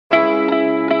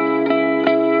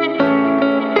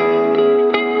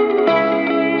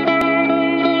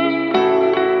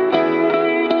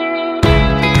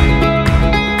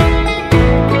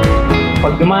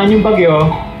dumaan yung bagyo,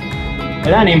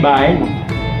 wala na yung bahay mo.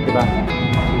 Diba?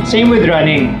 Same with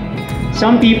running.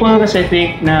 Some people kasi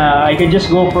think na I can just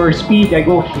go for speed, I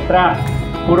go to track.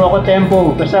 Puro ako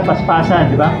tempo, basta paspasan,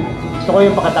 di ba? Gusto ko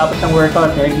yung pakatapos ng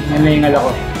workout, nalingal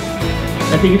ako.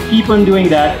 But if you keep on doing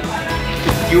that,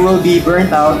 you will be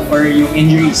burnt out or yung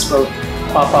injuries will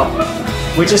pop up.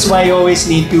 Which is why you always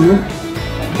need to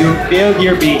build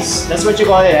your base. That's what you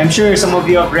call it. I'm sure some of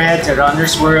you have read the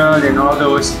Runner's World and all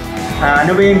those.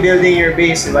 Ano ba yung building your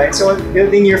base, diba? It's all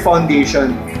building your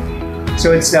foundation.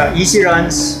 So it's the easy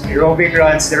runs, aerobic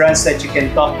runs, the runs that you can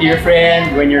talk to your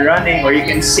friend when you're running, or you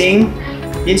can sing.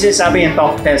 Yun sinasabi yung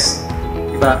talk test.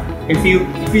 Diba? If you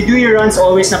do your runs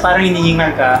always na parang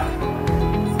hinihingal ka,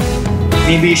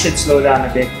 maybe you should slow down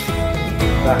a bit.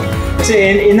 Diba? Kasi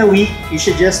in a week, you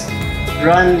should just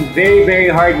run very, very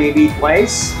hard, maybe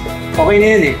twice. Okay na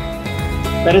yun eh.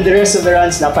 Pero the rest of the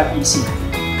runs, dapat easy.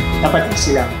 Dapat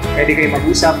easy lang. Pwede kayo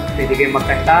mag-usap, pwede kayo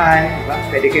magkantahan, diba?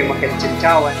 Pwede kayo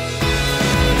magkantsawan.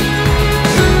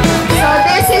 So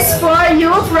this is for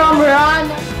you from RUNNR.